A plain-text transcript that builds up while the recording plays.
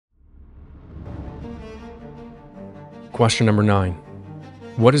Question number 9.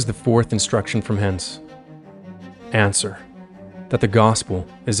 What is the fourth instruction from hence? Answer: that the gospel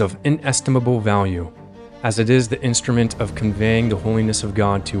is of inestimable value, as it is the instrument of conveying the holiness of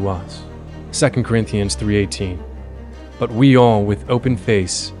God to us. 2 Corinthians 3:18. But we all, with open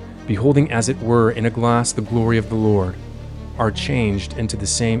face, beholding as it were in a glass the glory of the Lord, are changed into the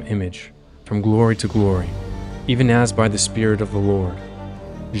same image, from glory to glory, even as by the Spirit of the Lord.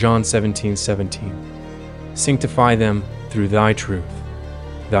 John 17:17. Sanctify them through thy truth.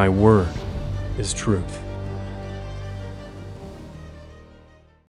 Thy word is truth.